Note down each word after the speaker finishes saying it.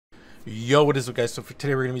Yo, what is up, guys? So for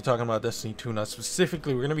today we're going to be talking about Destiny 2. Now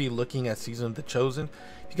specifically, we're going to be looking at Season of the Chosen.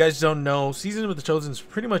 If you guys don't know, Season of the Chosen is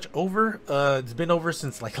pretty much over. It's been over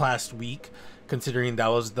since like last week, considering that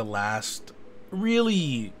was the last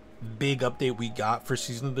really big update we got for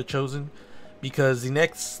Season of the Chosen. Because the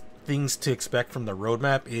next things to expect from the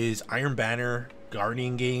roadmap is Iron Banner,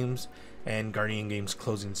 Guardian Games, and Guardian Games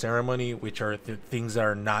closing ceremony, which are things that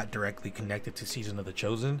are not directly connected to Season of the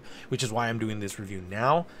Chosen, which is why I'm doing this review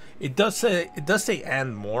now. It does say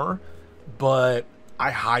and more, but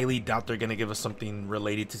I highly doubt they're gonna give us something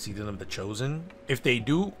related to Season of the Chosen. If they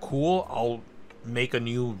do, cool, I'll make a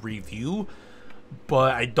new review,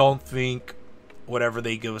 but I don't think whatever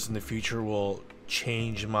they give us in the future will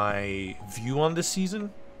change my view on this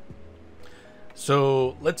season.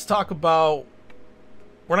 So let's talk about,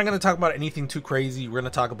 we're not going to talk about anything too crazy. We're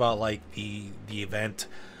going to talk about like the event,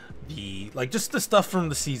 just the stuff from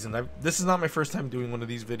the season. This is not my first time doing one of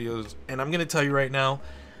these videos, and I'm going to tell you right now,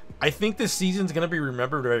 I think this season is going to be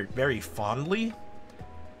remembered very, very fondly,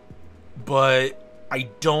 but I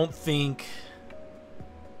don't think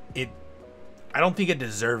it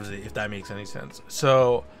deserves it, if that makes any sense.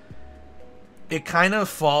 So it kind of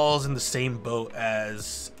falls in the same boat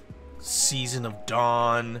as Season of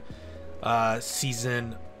Dawn,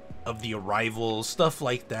 Season of the Arrival, stuff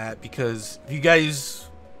like that, because if you guys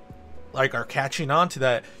like are catching on to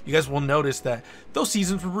that, you guys will notice that those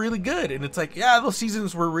seasons were really good. And it's like, yeah, those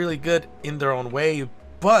seasons were really good in their own way,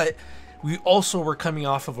 but we also were coming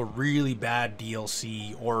off of a really bad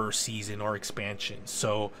DLC or season or expansion.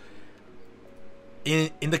 So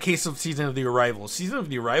in the case of Season of the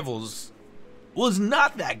Arrivals was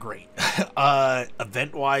not that great.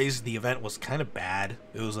 Event wise, the event was kind of bad.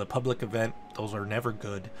 It was a public event, those are never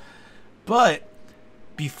good. But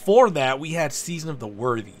before that, we had Season of the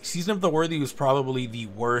Worthy. Season of the Worthy was probably the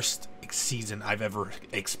worst season I've ever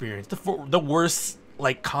experienced, the worst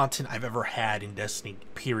like content I've ever had in Destiny,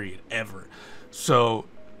 period, ever. So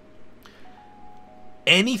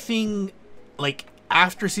anything like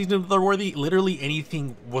after Season of the Worthy, literally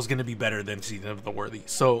anything was going to be better than Season of the Worthy.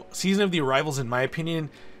 So Season of the Arrivals, in my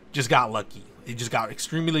opinion, just got lucky. It just got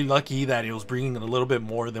extremely lucky that it was bringing a little bit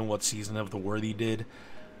more than what Season of the Worthy did.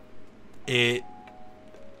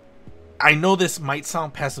 I know this might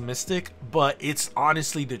sound pessimistic, but it's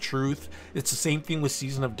honestly the truth. It's the same thing with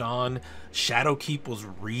Season of Dawn. Shadowkeep was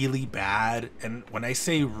really bad, and when I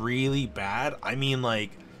say really bad, I mean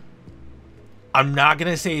like, I'm not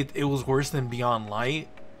gonna say it was worse than Beyond Light,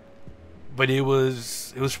 but it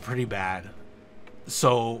was pretty bad.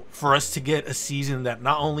 So for us to get a season that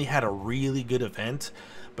not only had a really good event,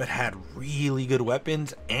 but had really good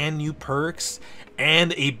weapons and new perks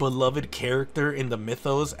and a beloved character in the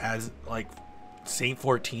mythos as like Saint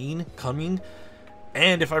 14 coming,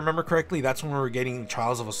 and if I remember correctly, that's when we were getting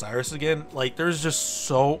Trials of Osiris again. Like there's just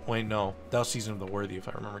so, wait, no, that was Season of the Worthy if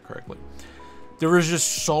I remember correctly. There was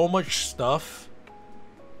just so much stuff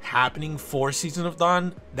happening for Season of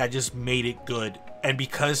Dawn that just made it good. And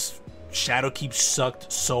because Shadowkeep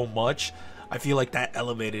sucked so much, I feel like that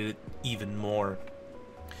elevated it even more.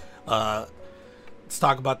 Let's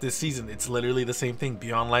talk about this season. It's literally the same thing.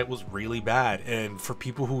 Beyond Light was really bad, and for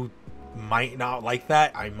people who might not like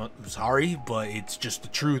that, I'm sorry, but it's just the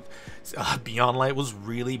truth. Beyond Light was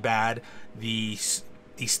really bad. The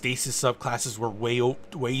stasis subclasses were way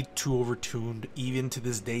too overtuned. Even to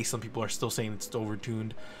this day, some people are still saying it's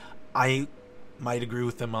overtuned. I might agree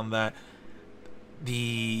with them on that.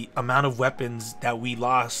 The amount of weapons that we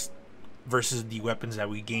lost versus the weapons that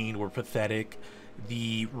we gained were pathetic.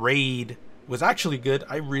 The raid was actually good.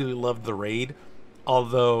 I really loved the raid,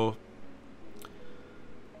 although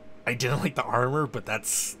I didn't like the armor, but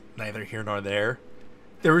that's neither here nor there.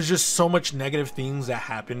 There was just so much negative things that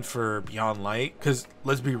happened for Beyond Light, because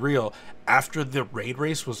let's be real, after the raid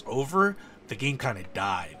race was over, the game kind of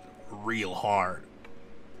died real hard.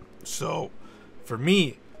 So for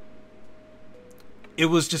me, it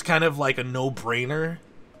was just kind of like a no-brainer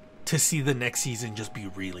to see the next season just be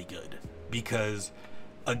really good, because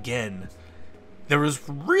again, there was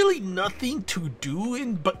really nothing to do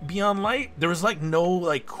in Beyond Light. There was like no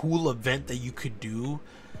like cool event that you could do.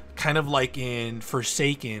 Kind of like in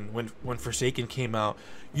Forsaken, when Forsaken came out,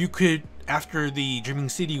 you could, after the Dreaming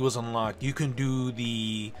City was unlocked, you can do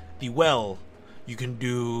the well, you can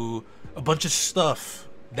do a bunch of stuff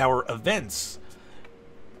that were events.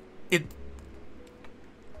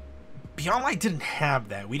 Beyond Light didn't have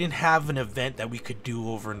that. We didn't have an event that we could do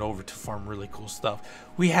over and over to farm really cool stuff.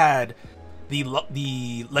 We had the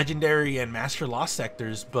legendary and master lost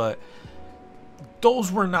sectors, but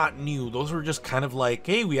those were not new. Those were just kind of like,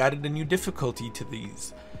 hey, we added a new difficulty to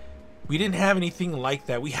these. We didn't have anything like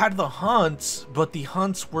that. We had the hunts, but the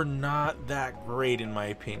hunts were not that great in my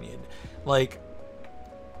opinion. Like,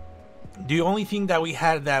 the only thing that we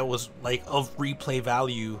had that was like of replay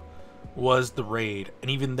value was the raid,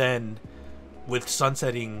 and even then, with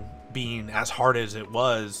sunsetting being as hard as it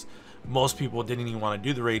was, most people didn't even want to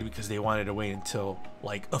do the raid because they wanted to wait until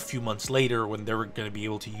like a few months later when they were going to be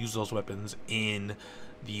able to use those weapons in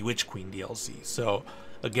the Witch Queen DLC. So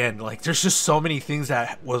again, like, there's just so many things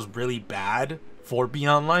that was really bad for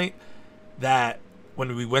Beyond Light that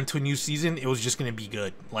when we went to a new season, it was just going to be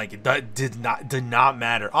good. Like, it did not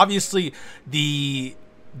matter. Obviously,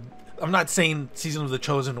 I'm not saying Season of the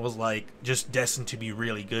Chosen was like just destined to be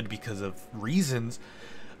really good because of reasons.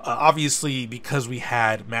 Obviously, because we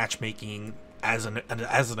had matchmaking as an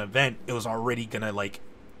event, it was already gonna like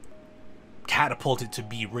catapult it to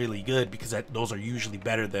be really good, because those are usually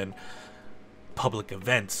better than public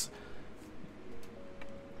events.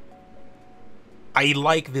 I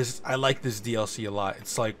like this DLC a lot.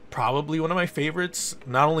 It's like probably one of my favorites,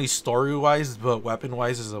 not only story wise but weapon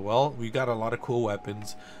wise as well. We got a lot of cool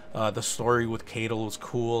weapons. The story with Cadle was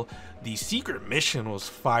cool. The secret mission was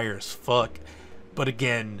fire as fuck. But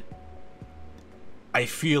again, I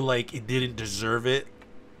feel like it didn't deserve it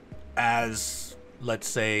as, let's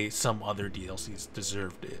say, some other DLCs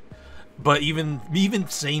deserved it. But even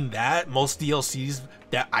saying that, most DLCs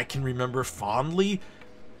that I can remember fondly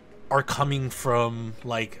are coming from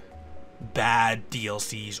like bad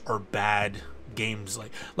DLCs or bad games.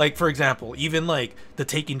 Like for example, even like the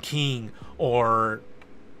Taken King or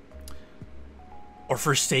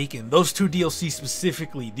Forsaken, those two DLCs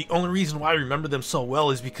specifically, the only reason why I remember them so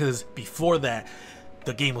well is because before that,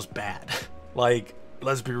 the game was bad. Like,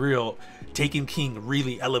 let's be real, Taken King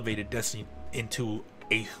really elevated Destiny into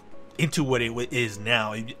what it is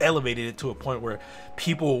now. It elevated it to a point where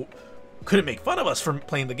people couldn't make fun of us for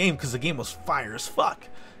playing the game because the game was fire as fuck.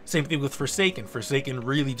 Same thing with Forsaken. Forsaken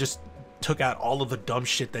really just took out all of the dumb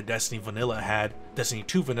shit that Destiny 2 Vanilla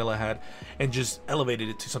had, and just elevated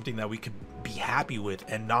it to something that we could be happy with.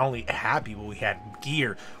 And not only happy, but we had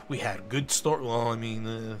gear, we had good story, well, I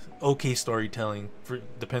mean, okay storytelling,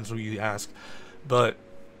 depends who you ask, but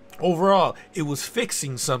overall it was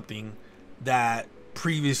fixing something that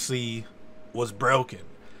previously was broken.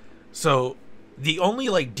 So the only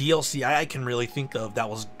like DLC I can really think of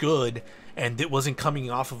that was good and it wasn't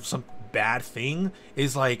coming off of some bad thing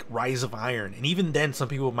is like Rise of Iron. And even then, some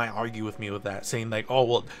people might argue with me with that, saying like, oh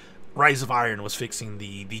well, Rise of Iron was fixing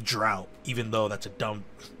the drought, even though that's dumb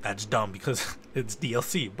because it's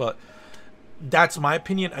DLC. But that's my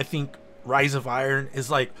opinion. I think Rise of Iron is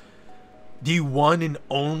like the one and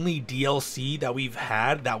only DLC that we've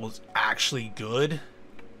had that was actually good,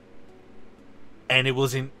 and it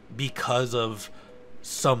wasn't because of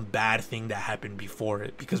some bad thing that happened before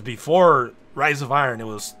it. Because before Rise of Iron, it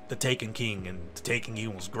was the Taken King, and the Taken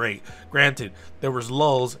King was great. Granted, there was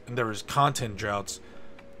lulls and there was content droughts,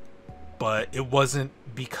 but it wasn't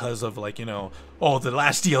because of like, you know, oh, the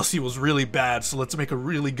last DLC was really bad, so let's make a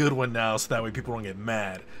really good one now so that way people don't get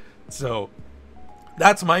mad. So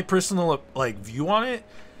that's my personal like view on it.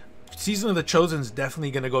 Season of the Chosen is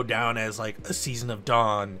definitely gonna go down as like a Season of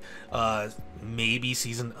Dawn, maybe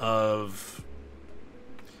Season of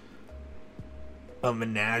a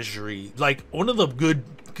Menagerie, like one of the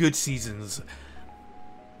good seasons.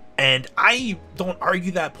 And I don't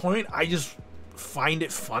argue that point. I just find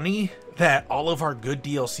it funny that all of our good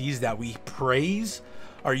DLCs that we praise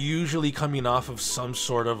are usually coming off of some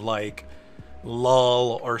sort of like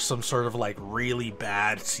lull or some sort of like really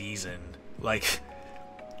bad season. Like,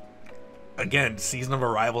 again, Season of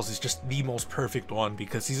Arrivals is just the most perfect one,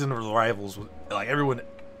 because Season of Arrivals, like, everyone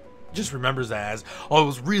just remembers that as, oh, it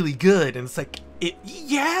was really good, and it's like,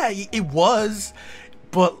 it was,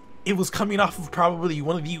 but it was coming off of probably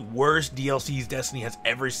one of the worst DLCs Destiny has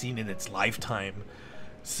ever seen in its lifetime.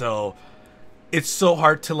 So it's so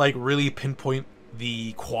hard to like really pinpoint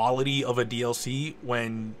the quality of a DLC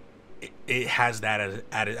when it has that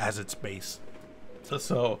as its base.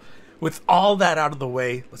 So with all that out of the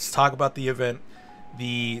way, let's talk about the event.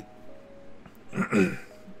 The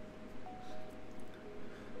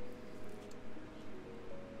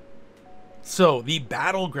So the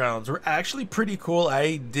battlegrounds were actually pretty cool.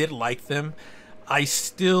 I did like them. I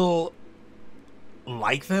still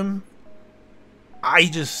like them. I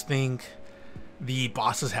just think the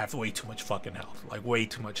bosses have way too much fucking health. Like, way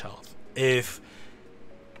too much health.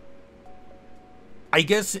 I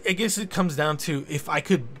guess it comes down to, if I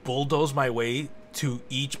could bulldoze my way to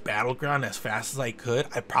each battleground as fast as I could,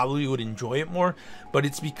 I probably would enjoy it more. But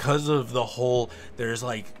it's because of the whole, there's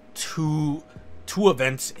like too 2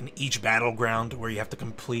 events in each battleground where you have to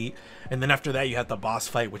complete, and then after that you have the boss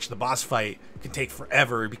fight, which the boss fight can take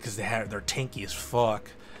forever because they're tanky as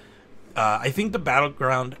fuck. I think the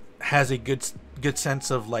battleground has a good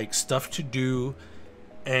sense of like stuff to do,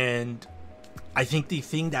 and I think the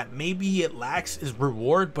thing that maybe it lacks is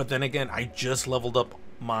reward. But then again, I just leveled up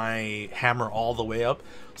my hammer all the way up,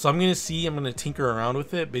 so I'm gonna tinker around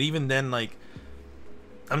with it. But even then, like,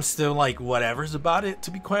 I'm still like whatever's about it,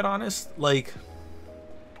 to be quite honest. Like,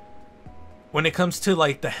 when it comes to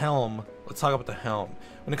like the helm, let's talk about the helm.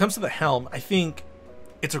 When it comes to the helm, I think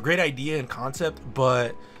it's a great idea and concept,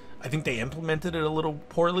 but I think they implemented it a little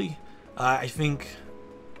poorly. I think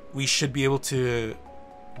we should be able to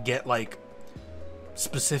get like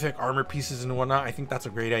specific armor pieces and whatnot. I think that's a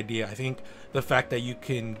great idea. I think the fact that you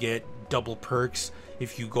can get double perks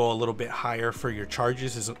if you go a little bit higher for your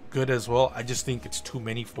charges is good as well. I just think it's too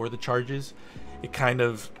many for the charges. It kind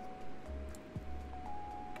of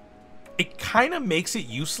makes it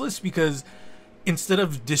useless, because instead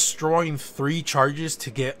of destroying 3 charges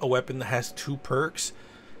to get a weapon that has 2 perks,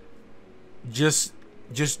 just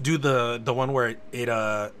do the one where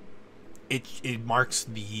it marks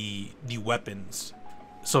the weapons.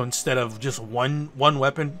 So instead of just one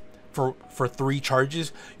weapon for 3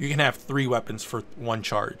 charges, you can have 3 weapons for 1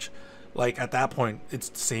 charge. Like, at that point, it's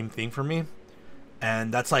the same thing for me.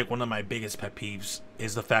 And that's like one of my biggest pet peeves,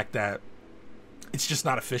 is the fact that it's just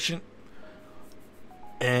not efficient.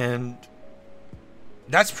 And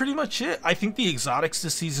that's pretty much it. I think the exotics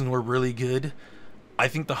this season were really good. I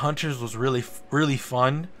think the hunters was really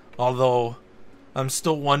fun, although I'm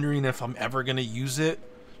still wondering if I'm ever gonna use it.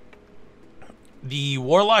 The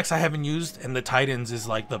warlocks I haven't used, and the titans is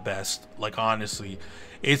like the best. Like, honestly,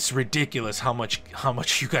 it's ridiculous how much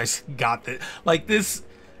you guys got that. Like,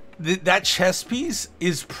 that chess piece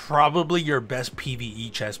is probably your best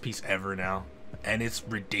PvE chess piece ever now, and it's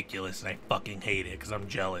ridiculous, and I fucking hate it because I'm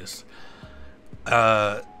jealous.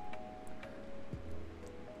 Let's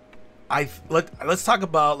talk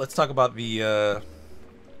about the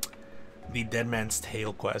Dead Man's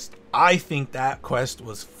Tale quest. I think that quest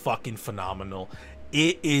was fucking phenomenal.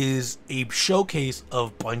 It is a showcase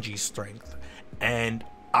of Bungie's strength, and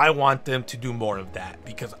I want them to do more of that,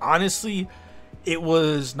 because honestly, it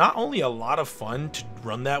was not only a lot of fun to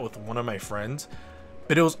run that with one of my friends,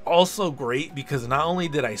 but it was also great because not only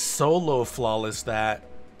did I solo flawless that,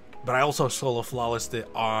 but I also solo flawlessed it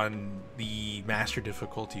on the master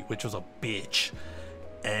difficulty, which was a bitch.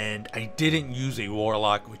 And I didn't use a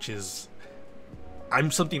warlock, which is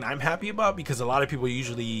something I'm happy about, because a lot of people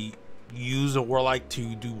usually use a warlock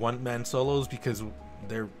to do one-man solos because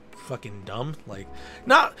they're fucking dumb. Like,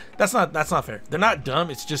 that's not fair. They're not dumb,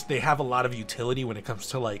 it's just they have a lot of utility when it comes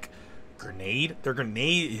to like grenade. Their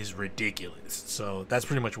grenade is ridiculous. So that's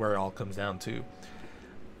pretty much where it all comes down to.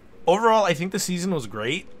 Overall, I think the season was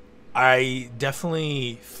great. I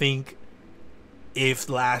definitely think if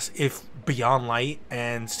Beyond Light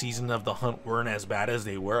and Season of the Hunt weren't as bad as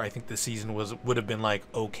they were, I think the season would have been like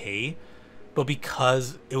okay. But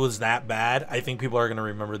because it was that bad, I think people are going to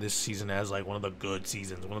remember this season as like one of the good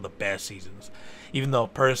seasons, one of the best seasons. Even though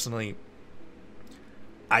personally,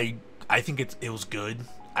 I think it was good.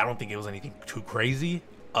 I don't think it was anything too crazy.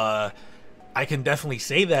 I can definitely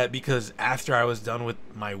say that because after I was done with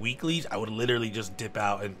my weeklies, I would literally just dip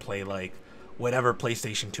out and play like whatever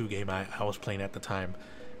PlayStation 2 game I was playing at the time.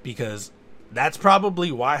 Because that's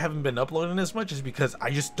probably why I haven't been uploading as much, is because I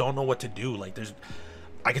just don't know what to do. Like,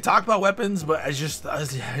 I could talk about weapons, but I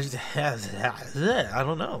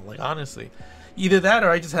don't know. Like, honestly, either that or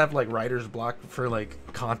I just have like writer's block for like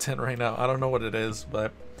content right now. I don't know what it is,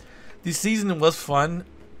 but this season was fun,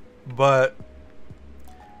 but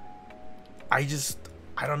I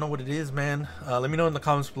don't know what it is, man. Let me know in the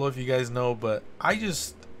comments below if you guys know. But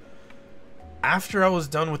after I was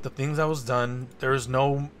done with the things I was done, there was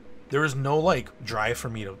no like drive for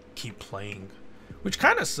me to keep playing, which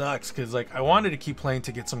kind of sucks, because like I wanted to keep playing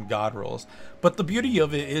to get some god rolls. But the beauty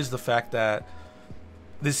of it is the fact that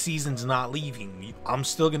this season's not leaving. I'm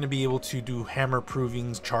still going to be able to do hammer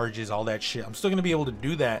provings, charges, all that shit. I'm still going to be able to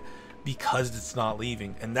do that because it's not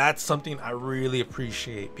leaving, and that's something I really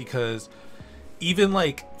appreciate. Because even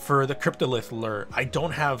like for the cryptolith lure, I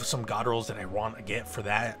don't have some god rolls that I want to get for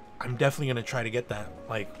that. I'm definitely gonna try to get that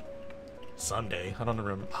like someday. I don't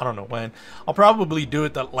know when. I'll probably do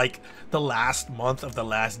it the last month of the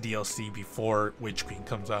last DLC before Witch Queen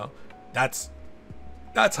comes out. That's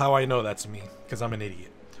how I know that's me, because I'm an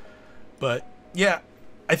idiot. But yeah,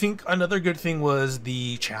 I think another good thing was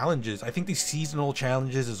the challenges. I think the seasonal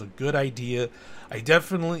challenges is a good idea. I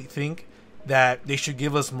definitely think that they should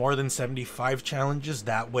give us more than 75 challenges.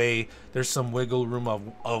 That way there's some wiggle room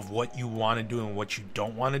of what you want to do and what you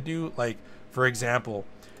don't want to do. Like, for example,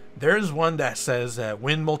 there's one that says that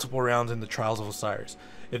win multiple rounds in the Trials of Osiris.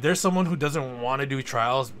 If there's someone who doesn't want to do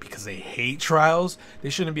trials because they hate trials, they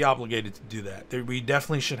shouldn't be obligated to do that. We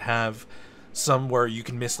definitely should have some where you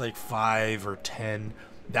can miss like 5 or 10.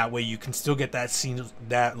 That way you can still get that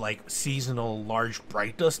seasonal large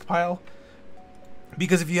bright dust pile.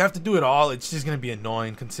 Because if you have to do it all, it's just going to be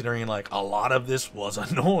annoying, considering like a lot of this was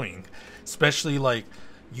annoying. Especially like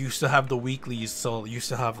you used to have the weeklies, so you used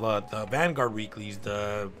to have the Vanguard weeklies,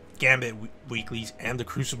 the Gambit weeklies, and the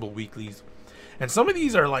Crucible weeklies. And some of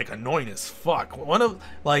these are like annoying as fuck. One of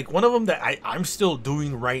them that I'm still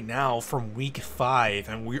doing right now from week 5,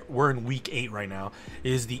 and we're in week 8 right now,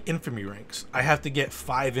 is the infamy ranks. I have to get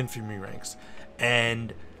 5 infamy ranks,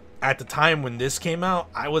 and at the time when this came out,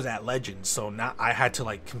 I was at Legends, so now I had to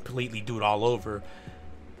like completely do it all over.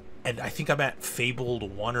 And I think I'm at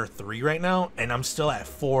Fabled 1 or 3 right now, and I'm still at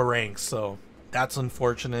 4 ranks, so that's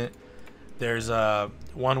unfortunate. There's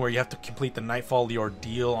one where you have to complete the Nightfall the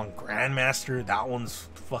Ordeal on Grandmaster. That one's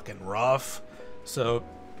fucking rough. So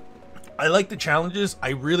I like the challenges. I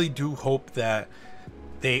really do hope that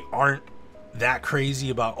they aren't that crazy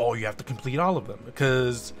about, oh, you have to complete all of them,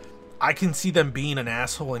 because I can see them being an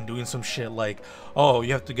asshole and doing some shit like, oh,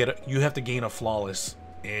 you have to gain a flawless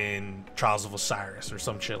in Trials of Osiris or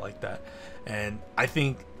some shit like that. And I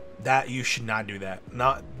think that you should not do that.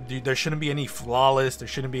 There shouldn't be any flawless, there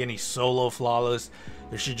shouldn't be any solo flawless.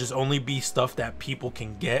 There should just only be stuff that people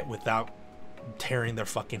can get without tearing their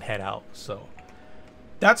fucking head out. So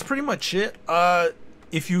that's pretty much it.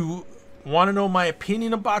 If you want to know my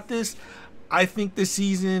opinion about this, I think this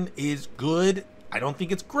season is good. I don't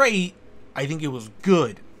think it's great. I think it was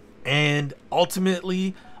good. And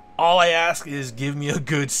ultimately, all I ask is give me a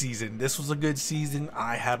good season. This was a good season.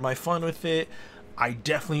 I had my fun with it. I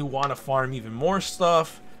definitely want to farm even more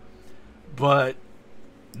stuff. But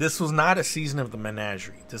this was not a season of the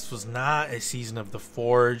Menagerie. This was not a season of the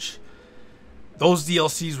Forge. Those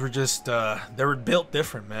DLCs were just, they were built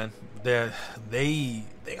different, man. They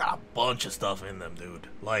got a bunch of stuff in them, dude.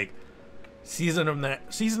 Like, Season of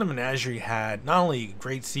Menagerie had not only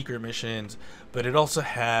great secret missions, but it also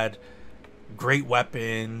had great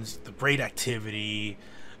weapons, the great activity.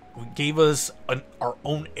 It gave us our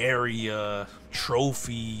own area,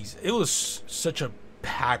 trophies. It was such a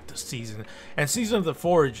packed season. And Season of the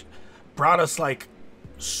Forge brought us like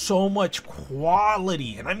so much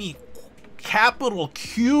quality, and I mean capital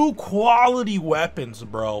Q quality weapons,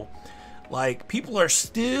 bro. Like, people are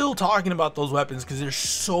still talking about those weapons because they're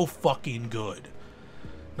so fucking good.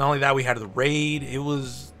 Not only that, we had the raid. It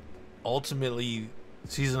was ultimately,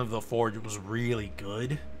 Season of the Forge was really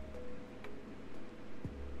good.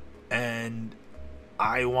 And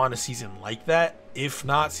I want a season like that. If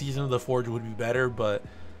not, Season of the Forge would be better. But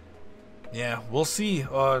yeah, we'll see.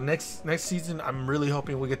 Next season, I'm really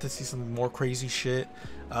hoping we get to see some more crazy shit.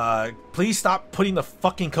 Please stop putting the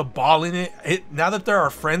fucking Cabal in it. Now that they're our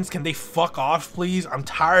friends, can they fuck off, please? I'm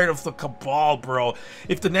tired of the Cabal, bro.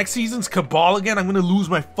 If the next season's Cabal again, I'm gonna lose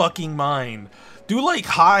my fucking mind. Do like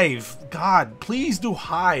Hive. God, please do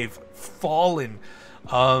Hive. Fallen.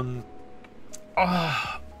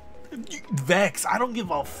 Vex. I don't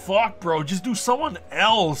give a fuck, bro. Just do someone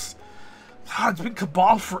else. God, it's been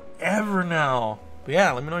Cabal forever now. But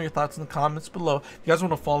yeah, let me know your thoughts in the comments below. If you guys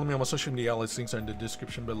want to follow me on my social media, all those links are in the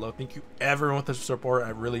description below. Thank you everyone with the support.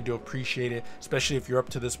 I really do appreciate it, especially if you're up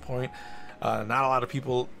to this point. Not a lot of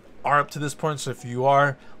people are up to this point, so if you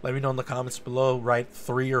are, let me know in the comments below. Write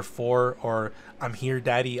 3 or 4 or I'm here,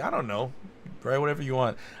 daddy. I don't know. Write whatever you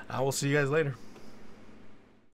want. I will see you guys later.